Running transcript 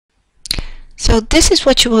So this is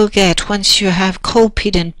what you will get once you have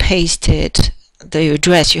copied and pasted the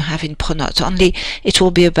address you have in Pronote. Only it will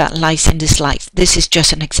be about likes and dislikes. This is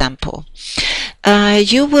just an example.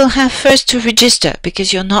 You will have first to register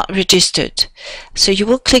because you're not registered. So you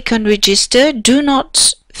will click on register. Do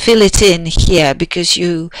not fill it in here because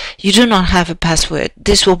you do not have a password.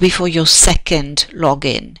 This will be for your second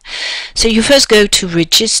login. So you first go to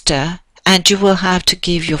register and you will have to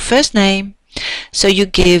give your first name. So you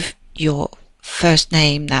give your first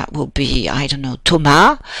name, that will be, I don't know,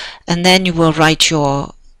 Thomas, and then you will write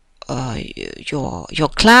your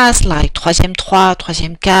class, like 3e 3,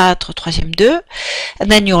 3e 4, 3e 2, and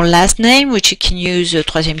then your last name, which you can use 3e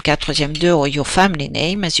 4, 3e 2, or your family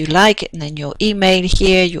name as you like, and then your email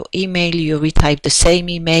here, your email, you retype the same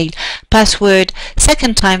email, password,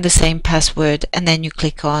 second time the same password, and then you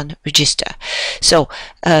click on register. So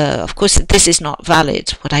of course this is not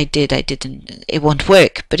valid. What I did, it won't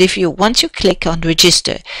work. But if you, once you click on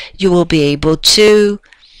register, you will be able to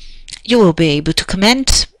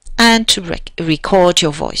comment and to record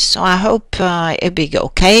your voice. So I hope it'll be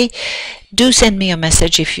okay. Do send me a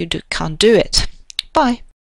message if you can't do it. Bye.